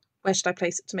 okay, where should I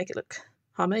place it to make it look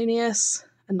harmonious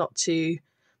and not too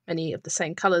many of the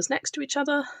same colours next to each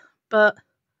other. But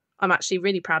I'm actually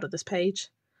really proud of this page.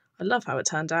 I love how it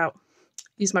turned out.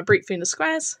 Used my Brute Thinner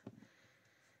squares,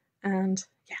 and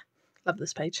yeah, love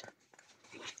this page.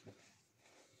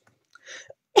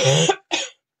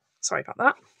 Sorry about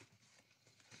that.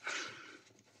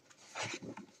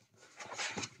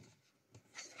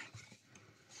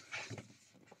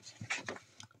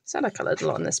 Said I coloured a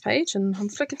lot on this page, and I'm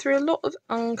flicking through a lot of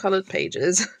uncoloured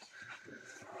pages.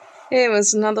 Here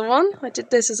was another one. I did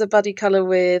this as a buddy colour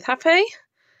with Hape,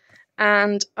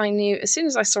 and I knew as soon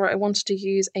as I saw it I wanted to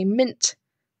use a mint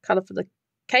colour for the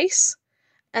case,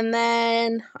 and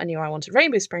then I knew I wanted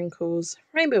rainbow sprinkles,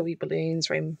 rainbowy balloons,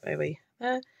 rainbowy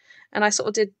there, and I sort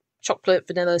of did chocolate,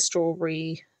 vanilla,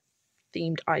 strawberry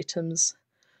themed items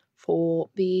for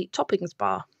the toppings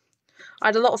bar. I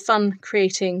had a lot of fun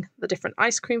creating the different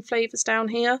ice cream flavours down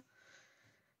here.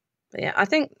 But yeah, I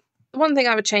think The one thing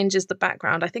I would change is the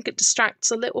background. I think it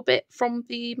distracts a little bit from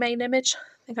the main image.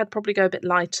 I think I'd probably go a bit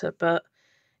lighter, but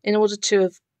in order to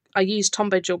have, I used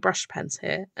Tombow dual brush pens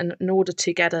here, and in order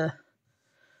to get a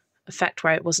effect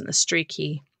where it wasn't as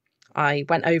streaky, I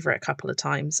went over it a couple of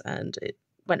times and it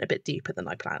went a bit deeper than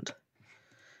I planned.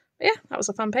 But yeah, that was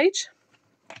a fun page.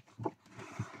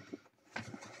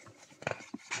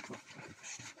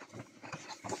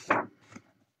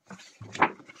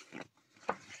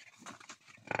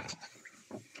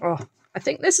 Oh, I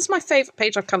think this is my favourite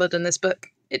page I've coloured in this book.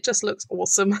 It just looks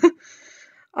awesome.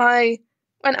 I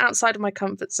went outside of my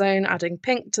comfort zone, adding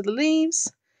pink to the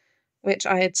leaves, which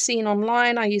I had seen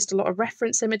online. I used a lot of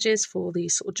reference images for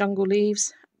these sort of jungle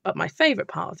leaves, but my favourite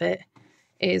part of it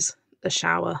is the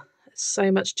shower. There's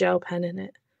so much gel pen in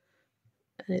it,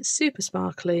 and it's super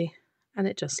sparkly, and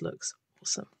it just looks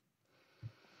awesome.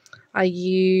 I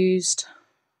used,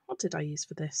 what did I use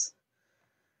for this?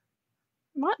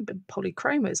 It might have been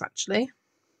polychromos, actually.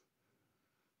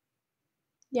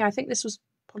 Yeah, I think this was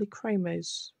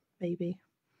polychromos, maybe.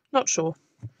 Not sure.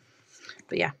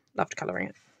 But yeah, loved colouring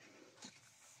it.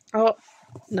 Oh,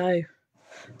 no. I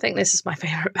think this is my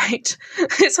favourite page.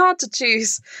 It's hard to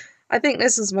choose. I think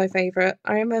this is my favourite.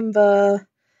 I remember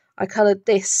I coloured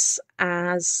this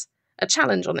as a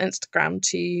challenge on Instagram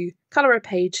to colour a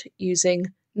page using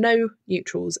no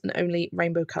neutrals and only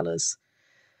rainbow colours.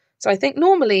 So I think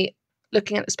normally,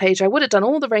 looking at this page, I would have done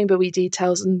all the rainbowy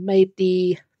details and made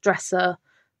the dresser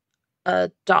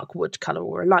a dark wood colour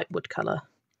or a light wood colour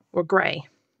or grey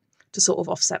to sort of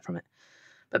offset from it.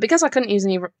 But because I couldn't use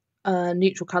any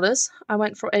neutral colours, I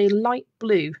went for a light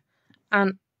blue,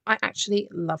 and I actually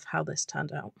love how this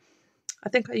turned out. I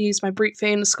think I used my Brute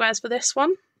Fiend squares for this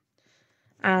one,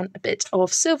 and a bit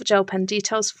of silver gel pen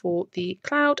details for the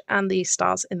cloud and the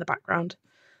stars in the background.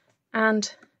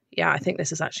 And yeah, I think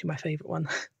this is actually my favourite one.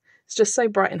 It's just so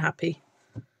bright and happy.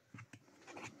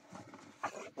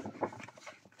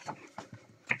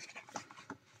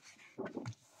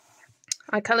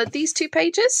 I coloured these two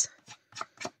pages.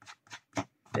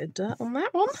 Bit of dirt on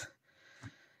that one.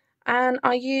 And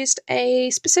I used a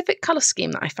specific colour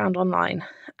scheme that I found online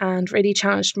and really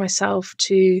challenged myself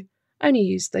to only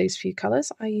use those few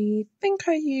colours. I think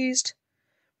I used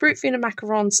Brute Fiend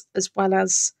macarons as well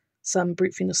as some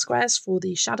Brute Fiend squares for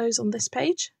the shadows on this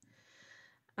page.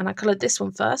 And I coloured this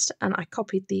one first, and I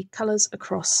copied the colours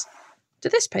across to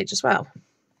this page as well.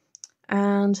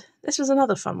 And this was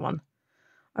another fun one.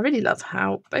 I really love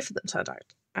how both of them turned out,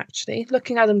 actually.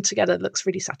 Looking at them together looks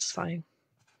really satisfying.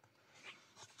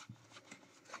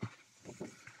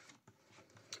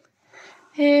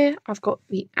 Here I've got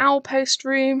the owl post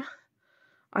room.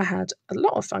 I had a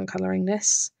lot of fun colouring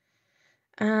this,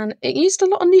 and it used a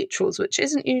lot of neutrals, which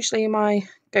isn't usually my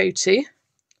go-to.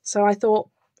 So I thought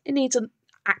it needs an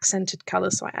accented colour,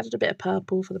 so I added a bit of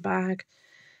purple for the bag.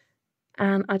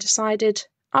 And I decided,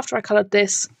 after I coloured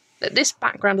this, that this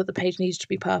background of the page needs to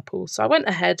be purple. So I went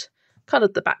ahead,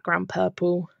 coloured the background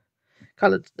purple,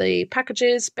 coloured the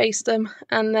packages, based them,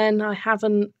 and then I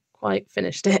haven't quite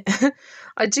finished it.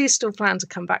 I do still plan to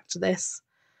come back to this.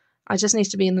 I just need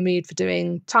to be in the mood for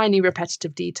doing tiny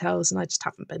repetitive details, and I just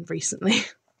haven't been recently.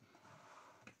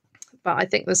 But I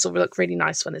think this will look really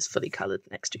nice when it's fully coloured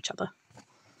next to each other.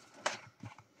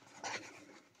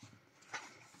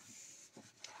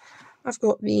 I've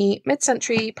got the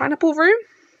mid-century pineapple room.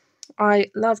 I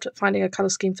loved finding a colour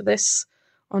scheme for this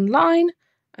online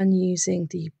and using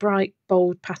the bright,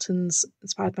 bold patterns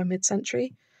inspired by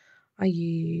mid-century. I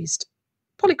used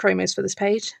polychromos for this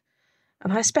page,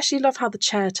 and I especially love how the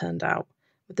chair turned out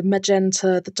with the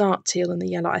magenta, the dark teal and the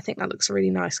yellow. I think that looks a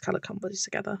really nice colour combo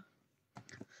together.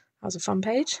 That was a fun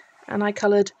page. And I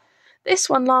coloured this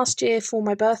one last year for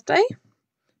my birthday,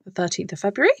 the 13th of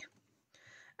February.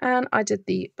 And I did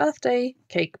the birthday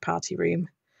cake party room.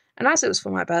 And as it was for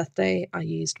my birthday, I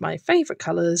used my favourite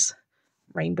colours,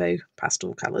 rainbow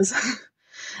pastel colours.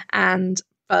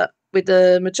 But with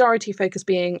the majority focus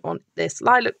being on this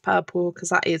lilac purple, because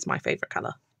that is my favourite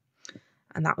colour.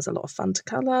 And that was a lot of fun to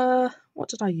colour. What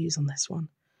did I use on this one?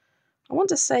 I want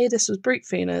to say this was Brute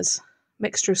Fiend's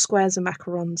mixture of squares and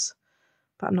macarons,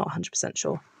 but I'm not 100%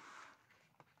 sure.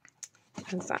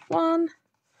 There's that one.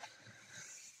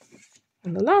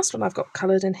 And the last one I've got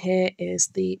coloured in here is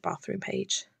the bathroom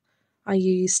page. I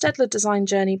used Staedtler Design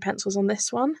Journey pencils on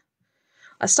this one.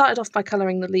 I started off by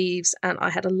colouring the leaves, and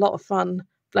I had a lot of fun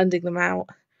blending them out.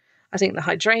 I think the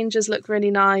hydrangeas look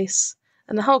really nice,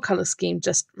 and the whole colour scheme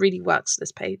just really works for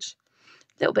this page.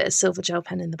 A little bit of silver gel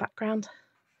pen in the background.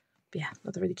 But yeah,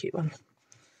 another really cute one.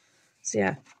 So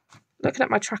yeah, looking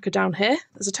at my tracker down here,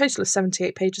 there's a total of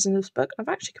 78 pages in this book. I've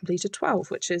actually completed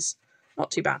 12, which is not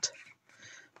too bad.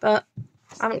 but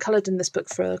I haven't coloured in this book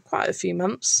for quite a few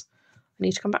months. I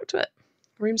need to come back to it.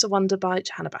 Rooms of Wonder by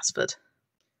Johanna Basford.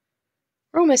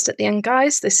 We're almost at the end,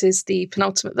 guys. This is the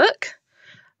penultimate book.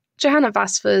 Johanna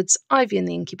Basford's Ivy and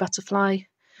the Inky Butterfly.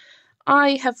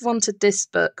 I have wanted this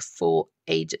book for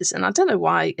ages, and I don't know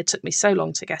why it took me so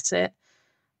long to get it,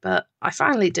 but I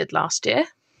finally did last year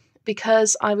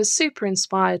because I was super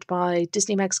inspired by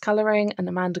Disney Meg's colouring and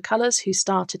Amanda Colours, who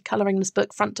started colouring this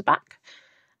book front to back,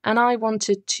 and I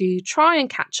wanted to try and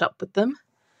catch up with them.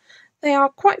 They are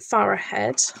quite far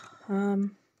ahead.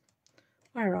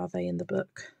 Where are they in the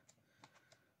book?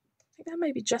 I think they're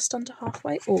maybe just under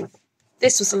halfway. Oh,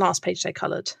 this was the last page they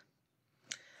coloured.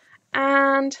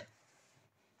 And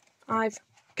I've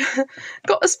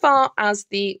got as far as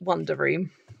the Wonder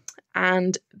Room.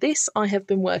 And this I have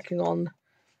been working on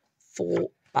for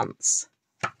months.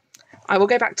 I will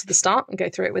go back to the start and go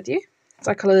through it with you.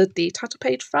 So I coloured the title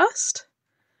page first.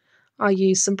 I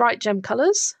used some bright gem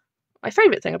colours. My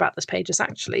favourite thing about this page is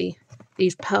actually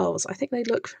these pearls. I think they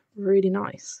look really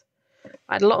nice.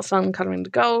 I had a lot of fun colouring the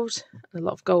gold and a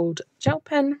lot of gold gel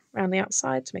pen around the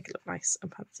outside to make it look nice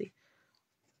and fancy.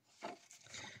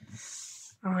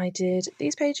 I did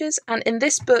these pages, and in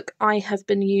this book I have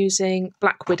been using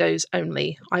Black Widows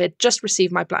only. I had just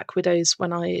received my Black Widows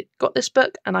when I got this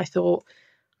book, and I thought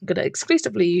I'm going to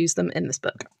exclusively use them in this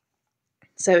book.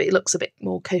 So it looks a bit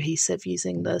more cohesive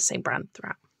using the same brand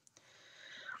throughout.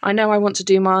 I know I want to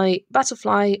do my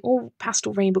butterfly all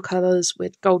pastel rainbow colours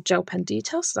with gold gel pen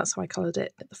details, so that's how I coloured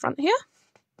it at the front here.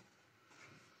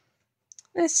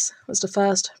 This was the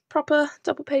first proper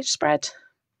double page spread.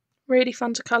 Really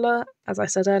fun to colour. As I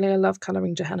said earlier, I love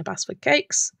colouring Johanna Basford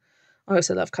cakes. I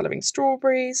also love colouring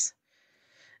strawberries.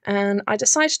 And I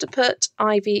decided to put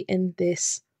Ivy in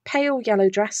this pale yellow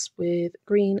dress with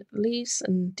green leaves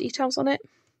and details on it.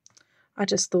 I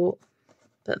just thought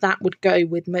that would go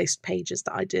with most pages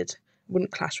that I did. It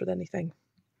wouldn't clash with anything.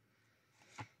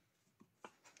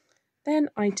 Then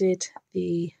I did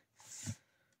the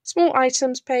small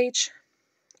items page.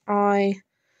 I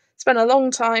spent a long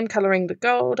time colouring the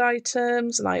gold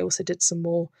items, and I also did some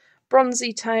more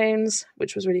bronzy tones,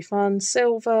 which was really fun,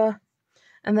 silver.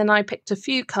 And then I picked a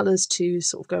few colours to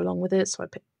sort of go along with it. So I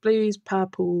picked blues,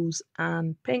 purples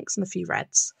and pinks and a few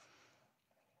reds.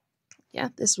 Yeah,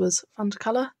 this was fun to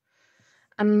colour.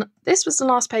 And this was the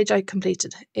last page I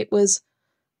completed. It was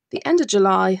the end of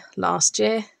July last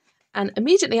year, and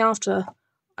immediately after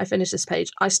I finished this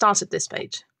page, I started this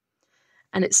page,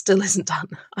 and it still isn't done.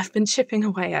 I've been chipping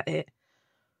away at it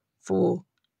for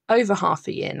over half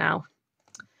a year now.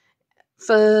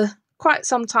 For quite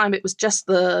some time, it was just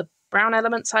the brown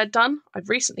elements I'd done. I've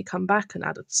recently come back and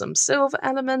added some silver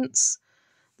elements,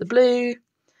 the blue,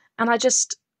 and I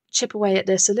just chip away at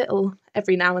this a little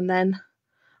every now and then.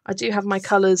 I do have my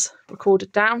colours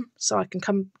recorded down, so I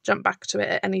can jump back to it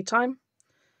at any time.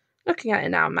 Looking at it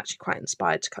now, I'm actually quite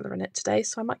inspired to colour in it today,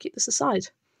 so I might keep this aside.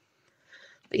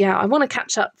 But yeah, I want to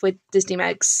catch up with Disney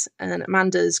Meg's and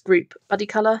Amanda's group buddy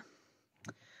colour.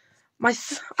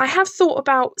 I have thought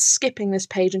about skipping this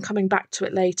page and coming back to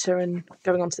it later and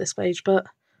going on to this page, but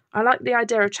I like the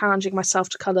idea of challenging myself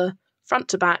to colour front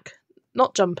to back,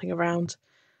 not jumping around.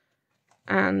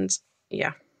 And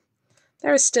yeah,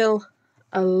 there is still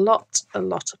a lot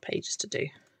of pages to do.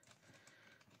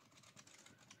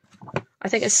 I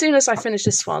think as soon as I finish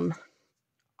this one,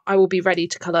 I will be ready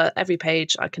to colour every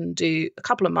page. I can do a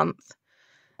couple of months,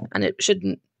 and it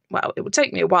would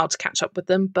take me a while to catch up with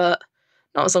them, but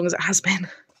not as long as it has been.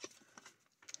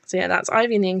 So yeah, that's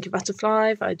Ivy and the Inky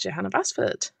Butterfly by Johanna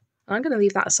Basford. And I'm going to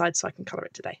leave that aside so I can colour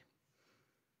it today.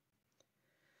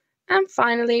 And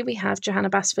finally, we have Johanna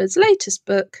Basford's latest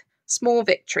book, Small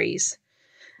Victories.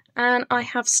 And I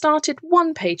have started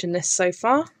one page in this so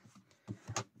far,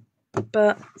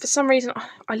 but for some reason,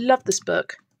 I love this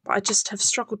book, but I just have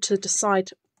struggled to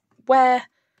decide where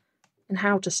and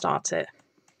how to start it.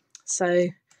 So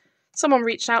someone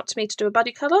reached out to me to do a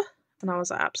buddy colour, and I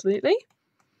was like, absolutely.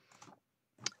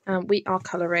 And we are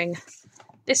colouring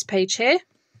this page here,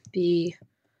 the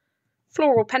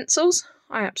floral pencils.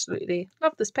 I absolutely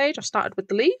love this page. I started with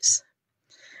the leaves.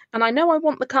 And I know I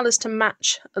want the colours to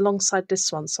match alongside this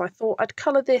one, so I thought I'd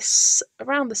colour this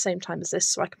around the same time as this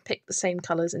so I can pick the same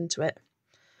colours into it.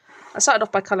 I started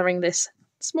off by colouring this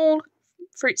small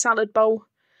fruit salad bowl.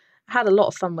 I had a lot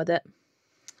of fun with it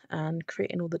and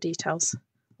creating all the details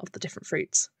of the different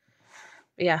fruits.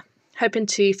 But yeah, hoping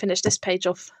to finish this page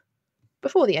off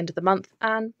before the end of the month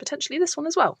and potentially this one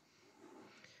as well.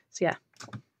 So yeah,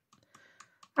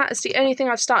 that is the only thing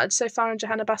I've started so far in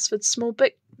Johanna Basford's Small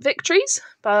Victories,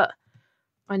 but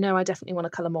I know I definitely want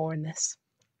to colour more in this.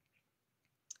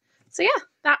 So yeah,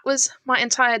 that was my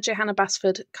entire Johanna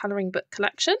Basford colouring book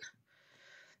collection.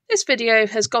 This video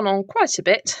has gone on quite a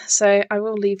bit, so I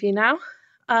will leave you now.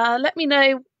 Let me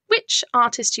know which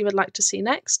artist you would like to see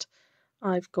next.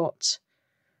 I've got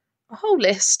a whole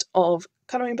list of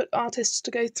colouring book artists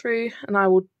to go through, and I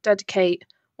will dedicate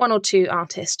 1 or 2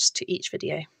 artists to each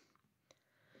video.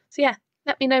 So yeah,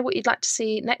 let me know what you'd like to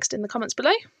see next in the comments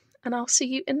below, and I'll see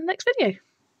you in the next video.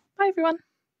 Bye everyone.